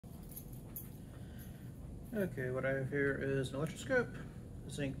Okay, what I have here is an electroscope, a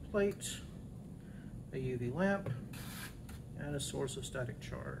zinc plate, a UV lamp, and a source of static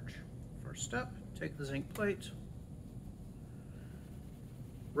charge. First step, take the zinc plate,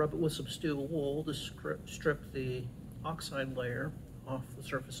 rub it with some steel wool to strip the oxide layer off the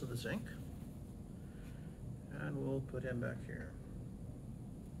surface of the zinc, and we'll put him back here.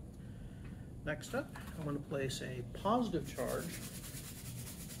 Next up, I'm going to place a positive charge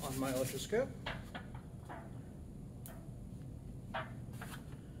on my electroscope.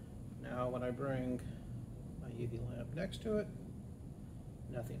 Now when I bring my UV lamp next to it,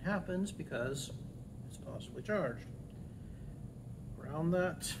 nothing happens because it's positively charged. Ground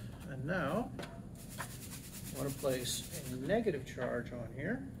that, and now I want to place a negative charge on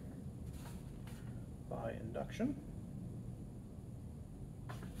here by induction.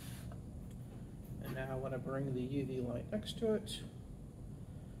 And now when I bring the UV light next to it,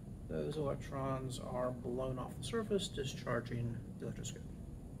 those electrons are blown off the surface, discharging the electroscope.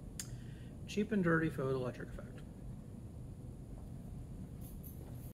 Cheap and dirty photoelectric effect.